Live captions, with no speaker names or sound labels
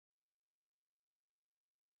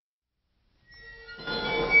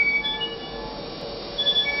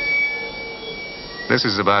This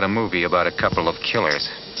is about a movie about a couple of killers.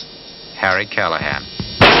 Harry Callahan.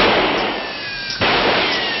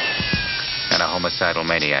 And a homicidal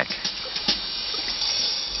maniac.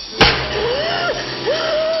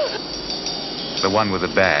 The one with the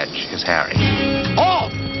badge is Harry. Oh!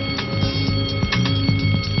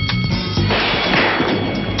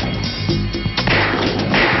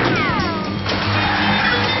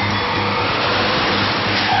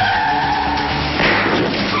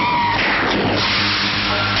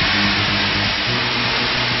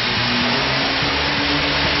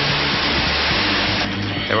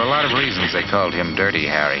 There were a lot of reasons they called him Dirty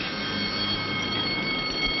Harry.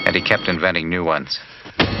 And he kept inventing new ones.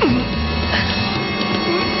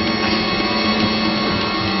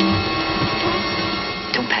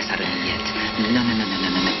 Don't pass out on him yet. No.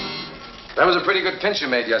 That was a pretty good pinch you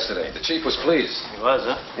made yesterday. The chief was pleased. He was,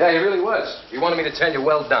 huh? Yeah, he really was. He wanted me to tell you,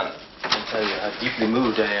 well done. I'll tell you how deeply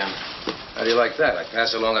moved I am. How do you like that? I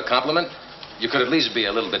pass along a compliment? You could at least be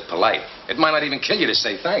a little bit polite. It might not even kill you to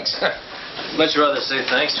say thanks. Much rather say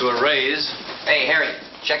thanks to a raise. Hey, Harry,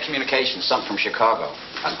 check communications. Something from Chicago.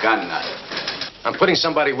 A gun nut. I'm putting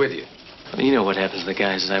somebody with you. Well, you know what happens to the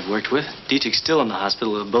guys that I've worked with. Dietrich's still in the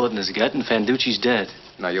hospital with a bullet in his gut, and Fanducci's dead.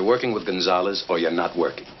 Now, you're working with Gonzalez or you're not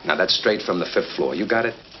working. Now, that's straight from the 5th floor. You got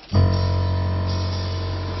it?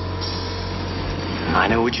 I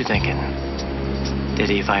know what you're thinking. Did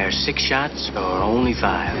he fire 6 shots or only 5?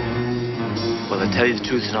 Well, to tell you the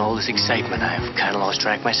truth, in all this excitement, I've kind of lost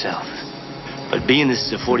track myself. But being this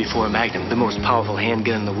is a .44 Magnum, the most powerful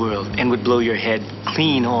handgun in the world, and would blow your head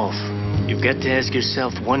clean off, you've got to ask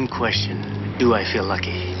yourself one question. Do I feel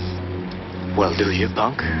lucky? Well, do you,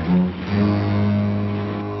 punk?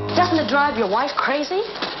 Doesn't it drive your wife crazy?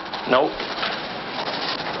 Nope.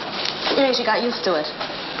 Maybe she got used to it.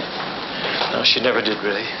 No, she never did,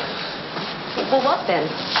 really. Well, what then?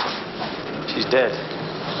 She's dead.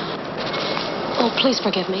 Oh, please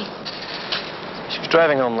forgive me. She was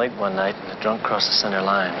driving home late one night, and the drunk crossed the center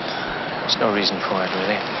line. There's no reason for it,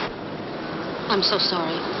 really. I'm so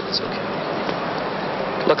sorry. It's okay.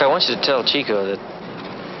 Look, I want you to tell Chico that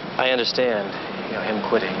I understand, him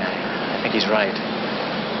quitting. I think he's right.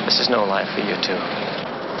 This is no life for you two.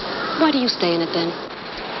 Why do you stay in it, then?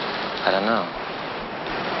 I don't know.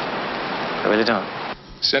 I really don't.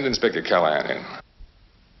 Send Inspector Callahan in.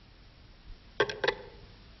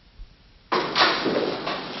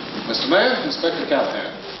 Mr. Mayor, Inspector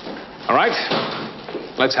Callahan. All right.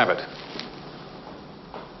 Let's have it.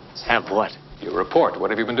 Have what? Your report. What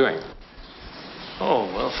have you been doing? Oh,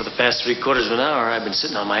 well, for the past 3/4 of an hour, I've been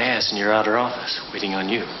sitting on my ass in your outer office, waiting on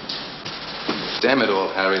you. Damn it all,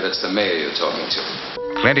 Harry. That's the mayor you're talking to.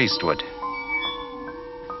 Clint Eastwood.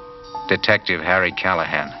 Detective Harry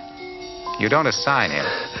Callahan. You don't assign him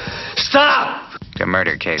Stop! to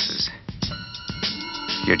murder cases.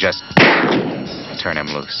 You just turn him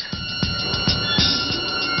loose.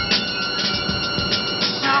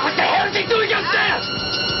 What the hell is he doing?